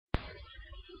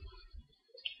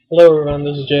Hello everyone,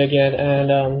 this is Jay again,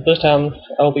 and this time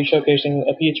I'll be showcasing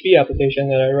a PHP application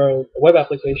that I wrote, a web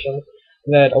application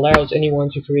that allows anyone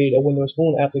to create a Windows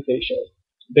Phone application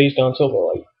based on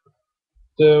Silverlight.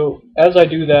 So as I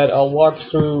do that, I'll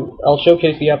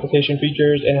showcase the application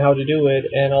features and how to do it,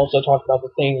 and also talk about the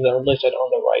things that are listed on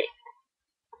the right.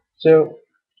 So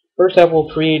first app we'll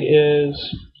create is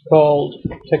called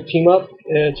Tech Team Up.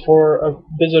 It's for a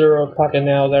visitor of Pocket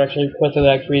Now that actually requested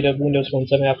that I create a Windows Phone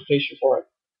 7 application for it.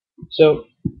 So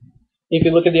if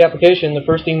you look at the application, the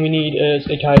first thing we need is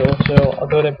a title. So I'll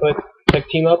go ahead and put Tech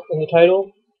Team Up in the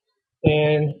title,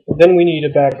 and then we need a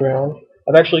background.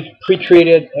 I've actually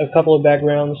pre-created a couple of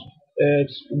backgrounds.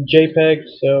 It's JPEG,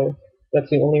 so that's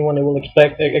the only one it will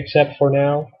accept for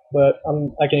now, but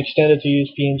I can extend it to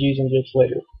use PNGs and GIFs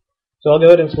later. So I'll go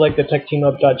ahead and select the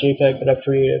TechTeamUp.jpg that I've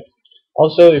created.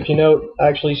 Also, if you note, I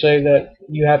actually say that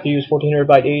you have to use 1400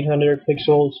 by 800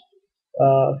 pixels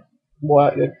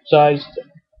sized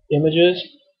images.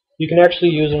 You can actually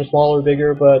use them smaller or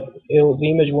bigger, but the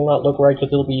image will not look right because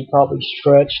it'll be probably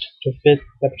stretched to fit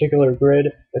that particular grid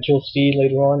that you'll see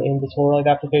later on in the Silverlight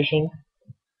application.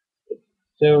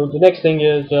 So the next thing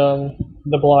is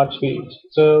the blog speeds.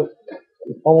 So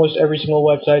almost every single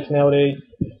website nowadays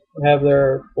have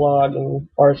their blog and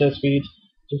RSS feeds.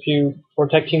 For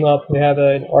Tech Team Up, we have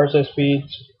an RSS feed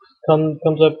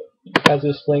comes up as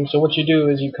this link. So what you do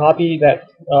is you copy that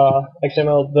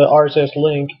XML, the RSS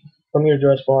link from your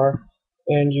address bar,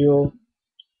 and you'll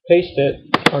paste it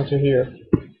onto here.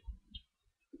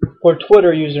 For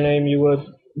Twitter username, you would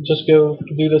just go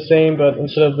do the same, but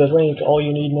instead of the link, all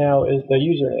you need now is the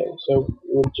username. So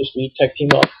it would just be Tech Team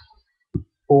Up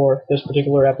for this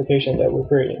particular application that we're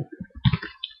creating.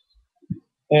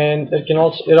 And it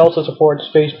also supports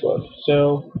Facebook.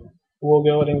 So we'll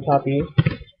go ahead and copy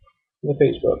the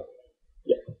Facebook.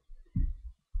 Yeah.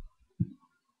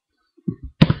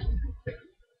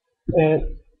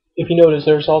 And if you notice,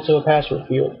 there's also a password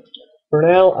field. For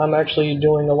now, I'm actually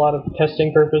doing a lot of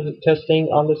testing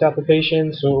on this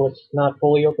application, so it's not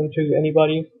fully open to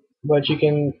anybody. But you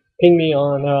can ping me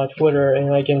on Twitter,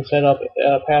 and I can set up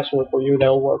a password for you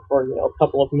that'll work for a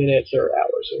couple of minutes or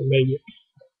hours, or maybe.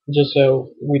 Just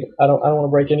so I don't want to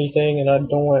break anything, and I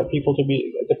don't want the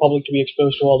public to be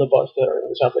exposed to all the bugs that are in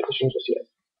this application just yet.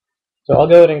 So I'll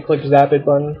go ahead and click Zap It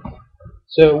button.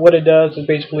 So what it does is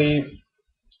basically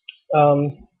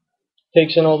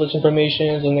takes in all this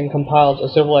information and then compiles a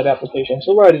Silverlight application.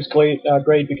 Silverlight is great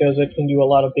because it can do a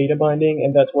lot of data binding,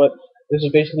 and that's what this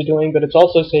is basically doing. But it's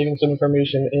also saving some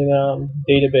information in a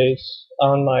database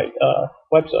on my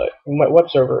website, my web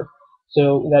server,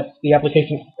 so that the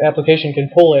application can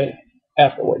pull it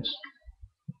afterwards.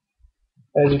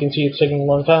 As you can see, it's taking a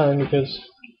long time because,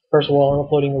 first of all, I'm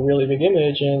uploading a really big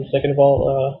image, and second of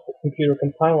all, the computer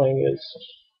compiling is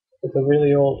a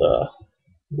really old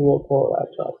dual-core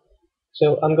laptop.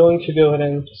 So I'm going to go ahead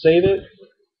and save it,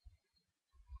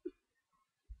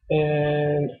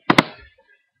 and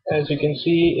as you can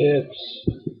see, it's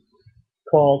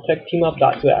called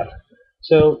TechTeamUp.zap.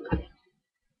 So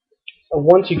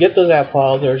once you get the zap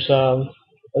file, there's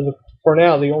for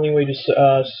now the only way to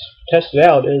test it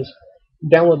out is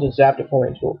download the zap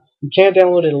deployment tool. You can't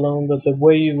download it alone, but the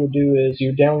way you would do is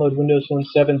you download Windows Phone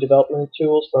 7 development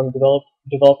tools from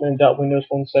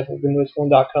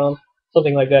development.windowsphone7windowsphone.com,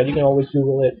 something like that. You can always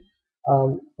Google it.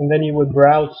 And then you would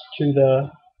browse to the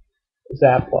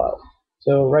zap file.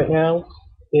 So right now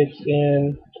it's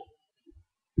in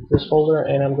this folder,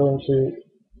 and I'm going to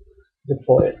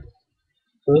deploy it.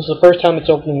 So this is the first time it's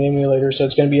opening the emulator, so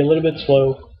it's going to be a little bit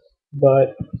slow,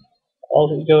 but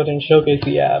I'll go ahead and showcase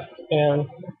the app. And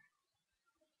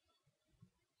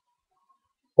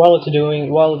while it's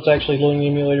actually loading the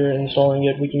emulator and installing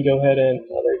it, we can go ahead and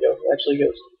there you go, it actually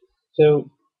goes. So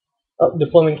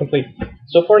deployment complete.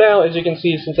 So for now, as you can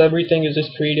see, since everything is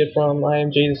just created from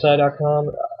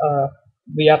imjthesci.com,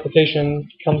 the application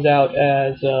comes out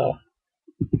as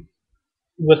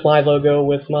with my logo,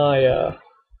 with my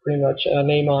pretty much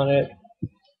name on it.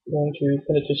 I'm going to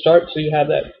put it to start, so you have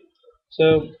that.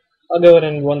 So I'll go ahead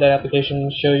and run that application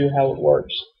and show you how it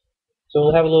works. So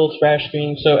we'll have a little splash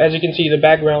screen. So as you can see, the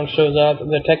background shows up.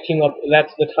 The Tech Team Up,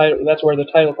 that's the title. That's where the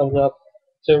title comes up.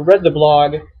 So read the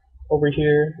blog over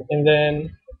here, and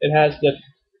then it has the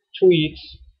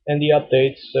tweets and the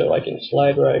updates. So I can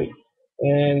slide right,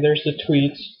 and there's the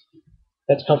tweets.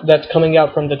 That's coming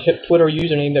out from the Twitter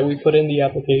username that we put in the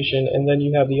application, and then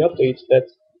you have the updates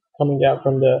that's coming out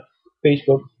from the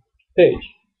Facebook page.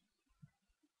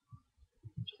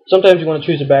 Sometimes you want to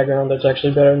choose a background that's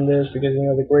actually better than this because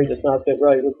the gray does not fit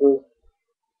right with blue.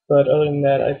 But other than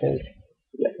that, I think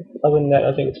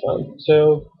it's fine.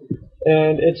 So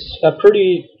and it's a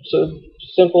pretty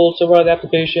simple server-side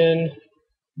application.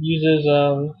 Uses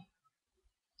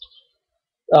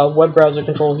web browser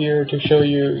control here to show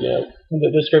you,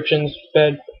 the descriptions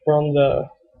fed from the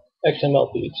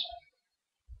XML feeds,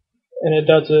 and it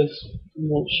does its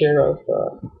share of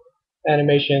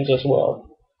animations as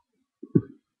well.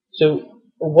 So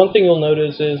one thing you'll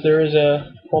notice is there is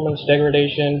a performance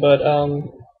degradation, but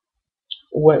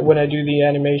when I do the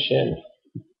animation,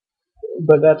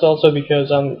 but that's also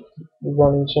because I'm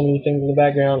running so many things in the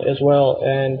background as well,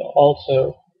 and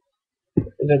also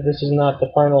that this is not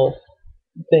the final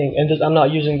thing, and I'm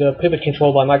not using the pivot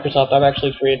control by Microsoft. I've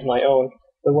actually created my own.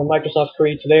 But when Microsoft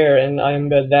creates there and I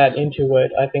embed that into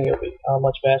it, I think it'll be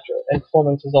much faster. And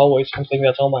performance is always something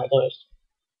that's on my list.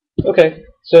 Okay,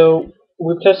 so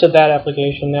we've tested that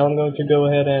application. Now I'm going to go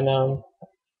ahead and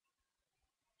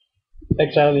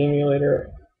X out of the emulator,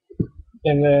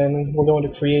 and then we're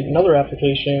going to create another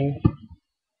application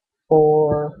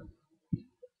for,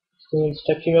 since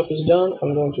Tech Up is done,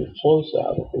 I'm going to close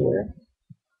out of here.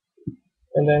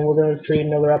 And then we're going to create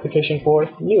another application for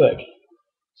Newegg.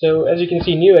 So as you can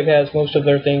see, Newegg has most of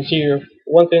their things here.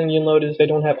 One thing you'll notice, they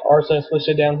don't have RSS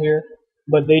listed down here,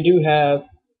 but they do have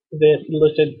that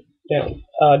listed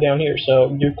down here.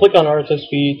 So you click on RSS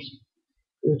feeds,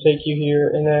 it will take you here,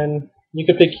 and then you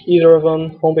can pick either of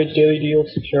them. Homepage daily deals,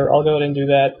 sure, I'll go ahead and do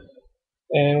that.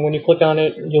 And when you click on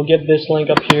it, you'll get this link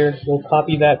up here. You'll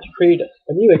copy that to create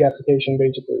a Newegg application,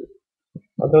 basically.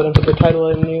 I'll go ahead and put the title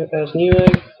as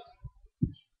Newegg.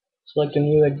 Select a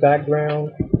Newegg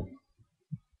background.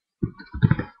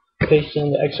 Paste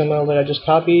in the XML that I just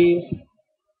copied,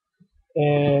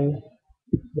 and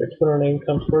their Twitter name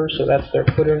comes first, so that's their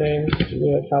Twitter name.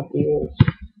 Newegg copy is,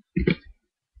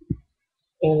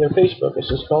 and their Facebook is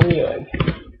just called Newegg.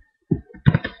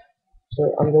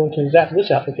 So I'm going to zap this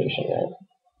application now,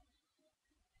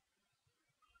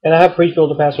 and I have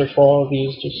pre-filled the passwords for all of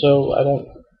these, just so I don't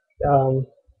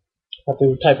have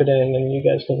to type it in, and you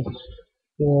guys can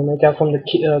make out from the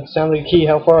key, sound of the key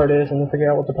how far it is, and then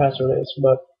figure out what the password is.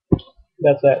 But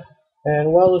that's that.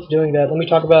 And while it's doing that, let me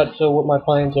talk about what my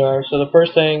plans are. So the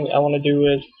first thing I want to do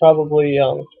is probably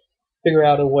figure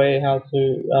out a way how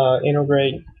to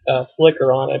integrate Flickr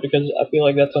on it, because I feel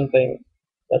like that's something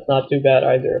that's not too bad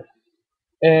either.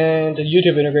 And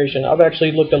YouTube integration. I've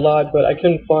actually looked a lot, but I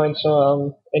couldn't find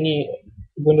any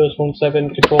Windows Phone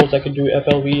 7 controls that could do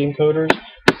FLV encoders.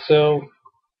 So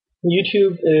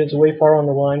YouTube is way far on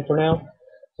the line for now.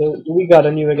 So we got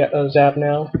a new Zap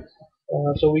now.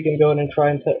 So we can go ahead and try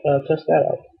and test that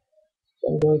out.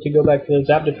 So I'm going to go back to the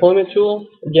Zap deployment tool.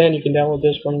 Again, you can download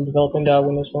this from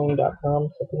development.windowsphone.com,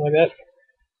 something like that,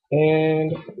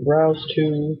 and browse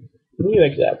to the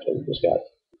new Zap that we just got.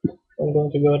 I'm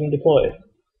going to go ahead and deploy it.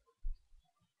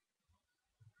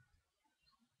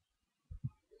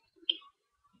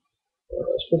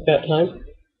 Let's put that time.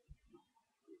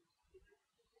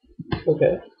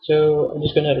 Okay, so I'm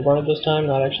just going to run it this time,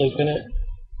 not actually pin it.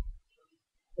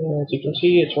 And as you can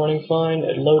see, it's running fine.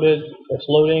 It loaded. It's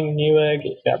loading Newegg.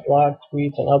 It's got blocked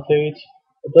tweets and updates.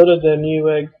 It loaded the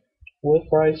Newegg with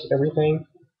price, everything.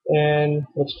 And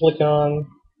let's click on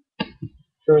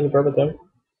show the verbatim.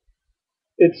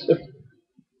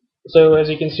 So as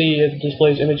you can see, it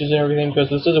displays images and everything. Because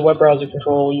this is a web browser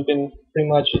control, you can pretty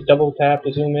much double tap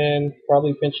to zoom in,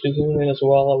 probably pinch to zoom in as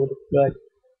well, I would expect.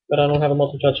 But I don't have a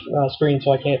multi-touch screen,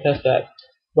 so I can't test that.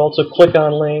 But also click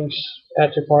on links,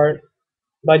 add to cart.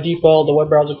 By default, the web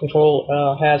browser control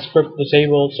has script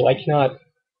disabled, so I cannot.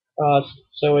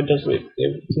 So it does.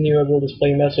 Newegg will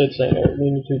display message saying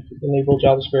we need to enable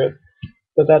JavaScript,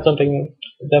 but that's something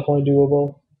definitely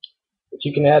doable. But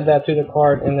you can add that to the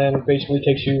cart, and then it basically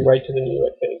takes you right to the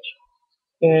Newegg page.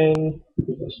 And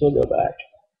we can still go back.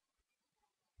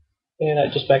 And I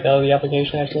just backed out of the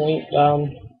application accidentally.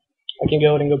 I can go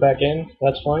ahead and go back in.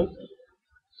 That's fine.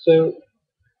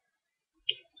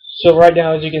 So right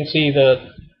now, as you can see,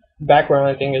 the background,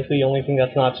 I think, is the only thing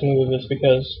that's not smooth. Is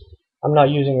because I'm not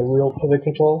using a real pivot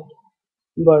control.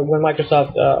 But when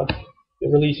Microsoft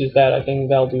releases that, I think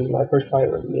that'll be my first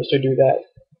priority, is to do that.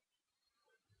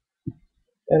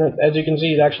 And as you can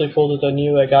see, it actually pulled the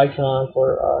Newegg icon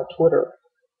for Twitter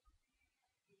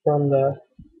from the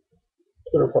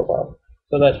Twitter profile.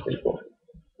 So that's pretty cool.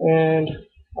 And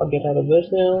I'll get out of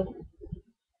this now.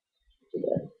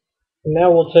 And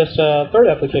now we'll test a third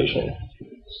application.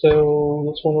 So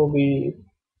this one will be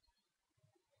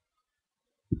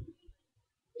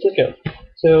Cisco.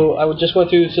 So I would just went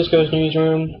to Cisco's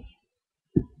newsroom.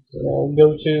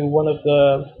 Go to one of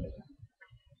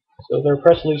their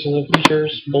press releases and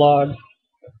features blog.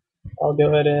 I'll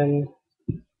go ahead and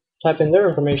type in their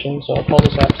information. So I'll call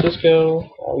this app Cisco.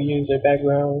 I'll use a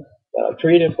background that I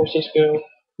created for Cisco.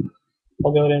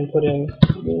 I'll go ahead and put in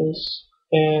this,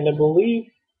 and I believe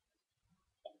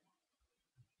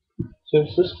so.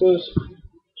 Cisco's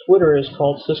Twitter is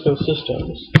called Cisco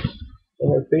Systems,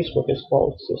 and their Facebook is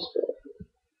called Cisco.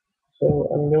 So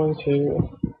I'm going to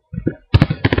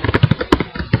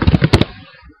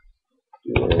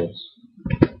do this,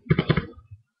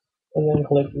 and then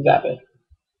click Zap It.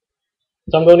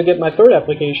 So I'm going to get my third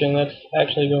application that's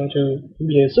actually going to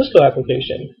be a Cisco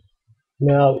application.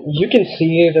 Now you can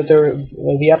see that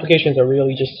the applications are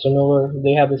really just similar.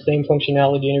 They have the same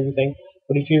functionality and everything.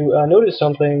 But if you notice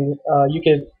something, you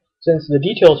could, since the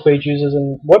details page uses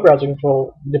in web browser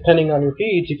control, depending on your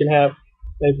feeds, you can have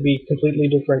it be completely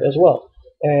different as well.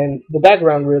 And the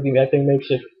background really, I think,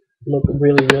 makes it look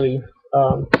really, really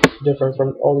different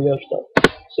from all the other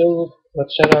stuff. So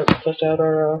let's test out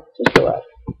our Cisco app.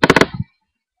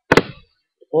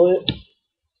 Deploy it.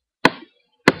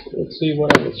 Let's see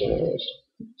what I'm missing.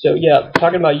 So yeah,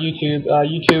 talking about YouTube,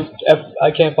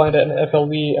 I can't find an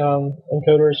FLV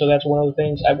encoder, so that's one of the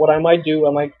things. What I might do,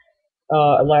 I might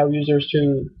allow users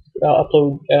to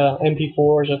upload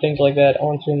MP4s or things like that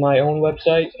onto my own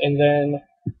website, and then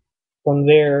from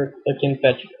there I can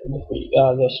fetch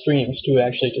the streams to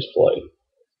actually display.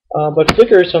 But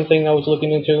Flickr is something I was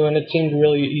looking into, and it seemed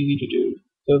really easy to do.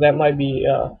 So that might be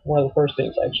one of the first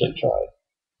things I actually try.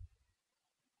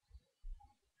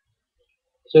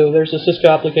 So there's the Cisco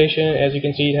application. As you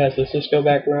can see, it has the Cisco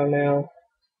background now,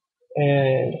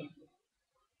 and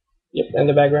yep, and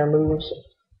the background moves.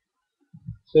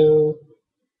 So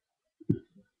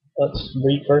let's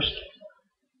read first.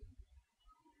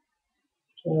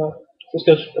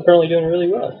 Cisco's apparently doing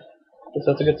really well. Guess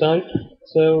that's a good sign.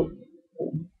 So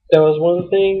that was one of the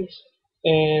things,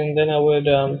 and then I would.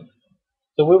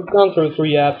 So we've gone through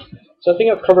 3 apps. So I think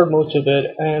I've covered most of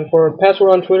it. And for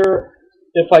password on Twitter,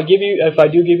 if I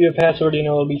do give you a password,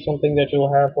 it'll be something that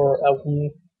you'll have for a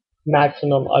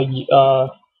maximum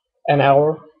an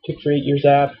hour to create your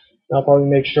zap. And I'll probably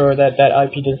make sure that that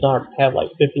IP does not have like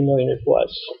 50 million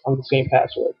requests on the same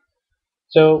password.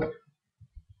 So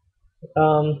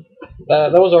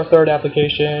that was our third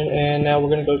application, and now we're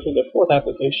going to go to the fourth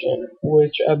application,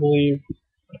 which I believe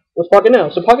was Pocket Now.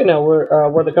 So Pocket Now,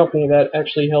 we're the company that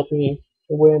actually helped me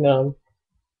win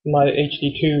my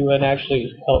HD2 and actually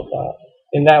helped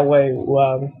in that way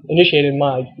initiated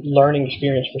my learning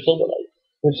experience for Silverlight.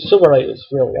 Which Silverlight is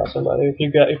really awesome. But if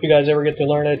you guys ever get to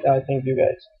learn it, I think you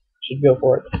guys should go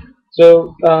for it.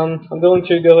 So I'm going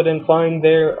to go ahead and find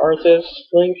their RSS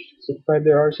link, subscribe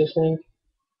their RSS link,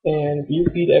 and view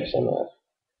feed XML.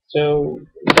 So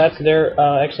that's their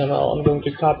XML. I'm going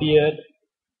to copy it,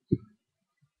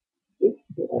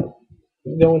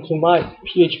 go into my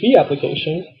PHP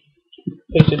application,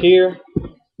 paste it here,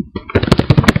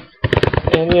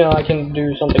 and I can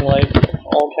do something like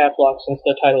all caps lock since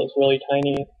the title is really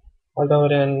tiny. I'll go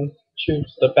ahead and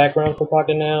choose the background for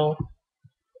Pocket Now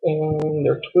and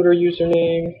their Twitter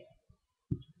username.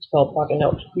 It's called Pocket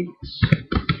Now Tweets.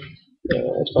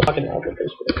 It's called Pocket Now for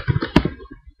Facebook.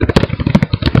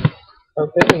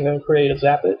 Okay, I'm going to create a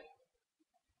Zap It.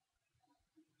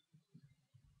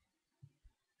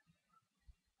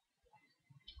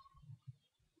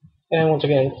 And once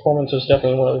again, performance is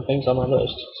definitely one of the things on my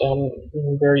list. So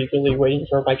I'm very eagerly waiting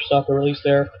for Microsoft to release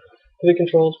their pivot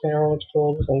controls, panorama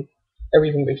controls, and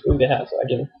everything basically they have so I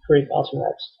can create awesome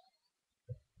apps.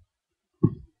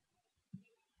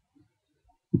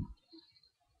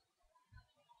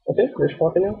 Okay, there's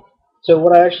Pocket Now. So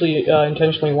what I actually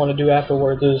intentionally want to do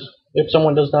afterwards is, if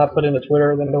someone does not put in a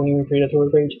Twitter, then don't even create a Twitter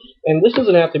page. And this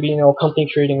doesn't have to be, a company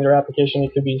creating their application.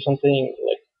 It could be something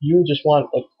like you just want,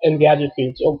 like Engadget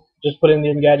feeds. So just put in the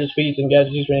Engadget feeds,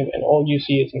 Engadget username, and all you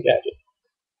see is Engadget.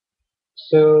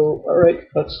 So, alright,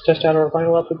 let's test out our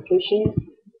final application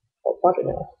called Pocket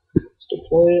Now. Let's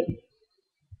deploy it.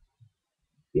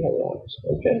 See how it runs.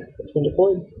 Okay, it's been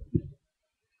deployed.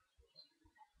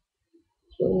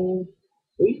 So,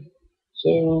 sweet.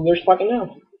 So there's Pocket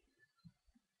Now.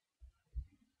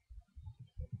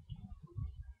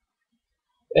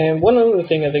 And one other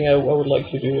thing I think I would like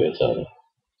to do is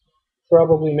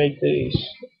probably make these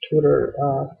Twitter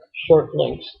short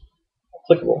links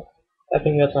clickable. I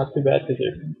think that's not too bad to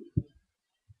do.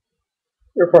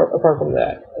 Apart from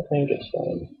that, I think it's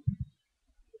fine.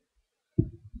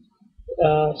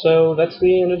 So that's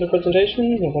the end of the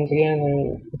presentation. And once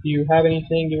again, if you have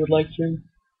anything you would like to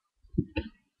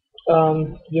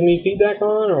give me feedback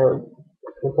on or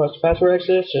request password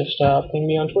access, just ping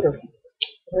me on Twitter.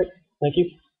 Alright, thank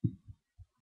you.